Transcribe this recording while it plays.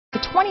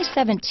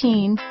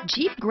2017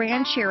 Jeep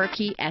Grand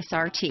Cherokee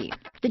SRT.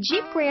 The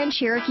Jeep Grand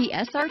Cherokee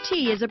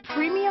SRT is a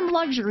premium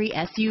luxury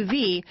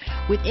SUV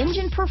with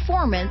engine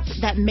performance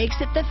that makes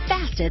it the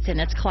fastest in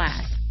its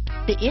class.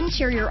 The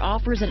interior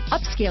offers an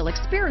upscale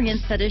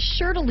experience that is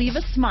sure to leave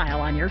a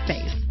smile on your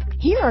face.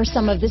 Here are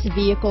some of this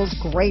vehicle's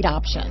great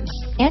options: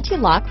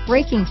 anti-lock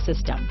braking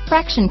system,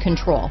 traction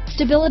control,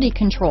 stability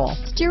control,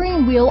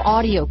 steering wheel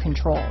audio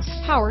controls,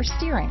 power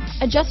steering,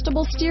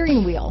 adjustable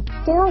steering wheel,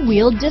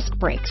 four-wheel disc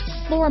brakes,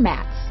 floor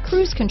mats,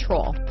 cruise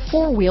control,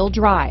 four-wheel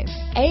drive,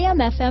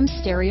 AM/FM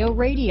stereo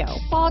radio,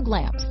 fog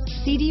lamps,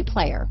 CD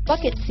player,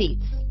 bucket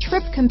seats,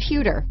 trip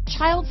computer,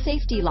 child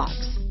safety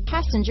locks,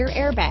 passenger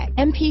airbag,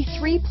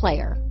 MP3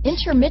 player,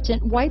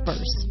 intermittent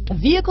wipers. A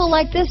vehicle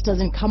like this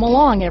doesn't come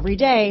along every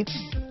day.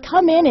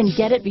 Come in and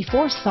get it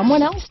before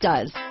someone else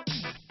does.